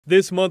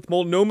This month,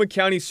 Multnomah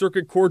County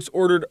Circuit Courts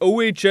ordered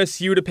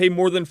OHSU to pay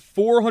more than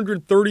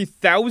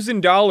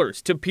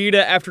 $430,000 to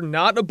PETA after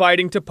not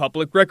abiding to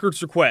public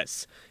records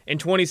requests. In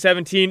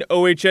 2017,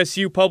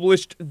 OHSU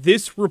published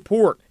this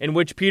report, in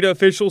which PETA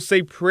officials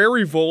say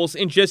prairie voles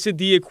ingested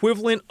the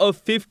equivalent of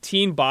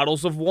 15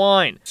 bottles of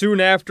wine. Soon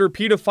after,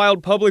 PETA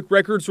filed public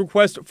records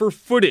requests for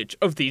footage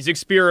of these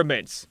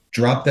experiments.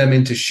 Drop them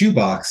into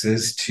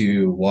shoeboxes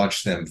to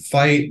watch them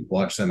fight,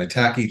 watch them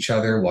attack each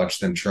other, watch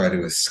them try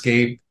to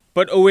escape.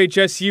 But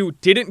OHSU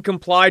didn't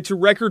comply to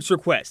records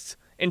requests.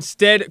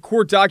 Instead,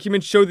 court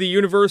documents show the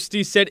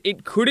university said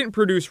it couldn't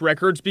produce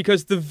records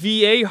because the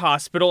VA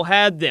hospital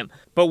had them.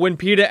 But when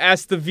PETA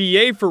asked the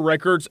VA for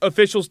records,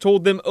 officials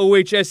told them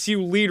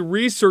OHSU lead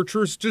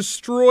researchers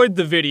destroyed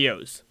the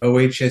videos.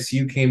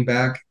 OHSU came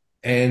back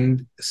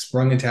and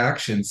sprung into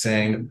action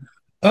saying,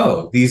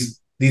 oh, these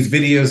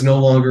videos no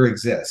longer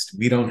exist.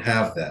 We don't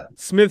have them.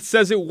 Smith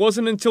says it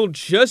wasn't until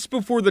just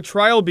before the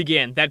trial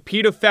began that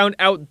PETA found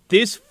out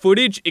this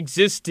footage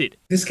existed.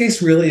 This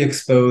case really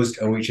exposed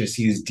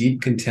OHSU's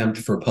deep contempt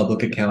for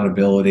public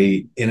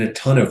accountability in a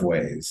ton of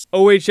ways.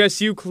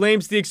 OHSU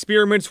claims the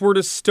experiments were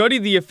to study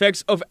the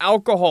effects of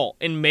alcohol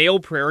in male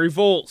prairie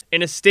voles.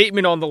 In a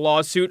statement on the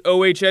lawsuit,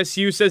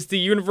 OHSU says the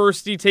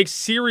university takes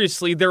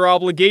seriously their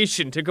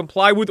obligation to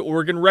comply with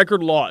Oregon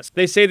record laws.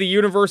 They say the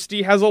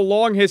university has a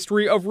long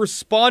history of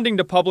responding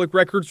to public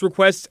records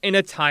requests in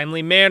a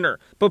timely manner,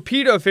 but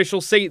PETA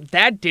officials say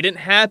that didn't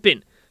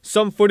happen.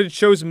 Some footage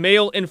shows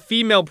male and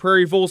female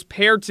prairie voles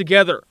paired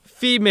together.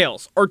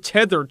 Females are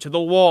tethered to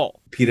the wall.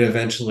 PETA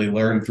eventually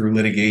learned through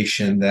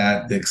litigation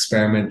that the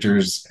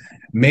experimenters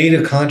made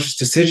a conscious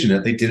decision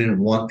that they didn't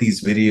want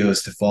these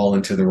videos to fall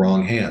into the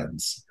wrong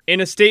hands.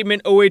 In a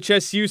statement,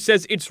 OHSU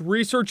says its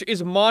research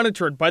is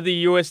monitored by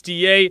the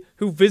USDA,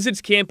 who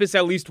visits campus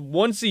at least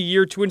once a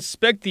year to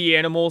inspect the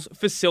animals,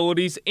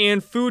 facilities,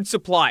 and food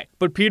supply.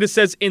 But PETA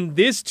says in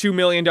this $2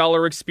 million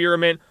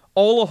experiment,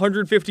 all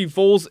 150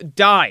 voles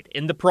died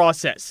in the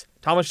process.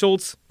 Thomas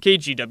Schultz,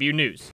 KGW News.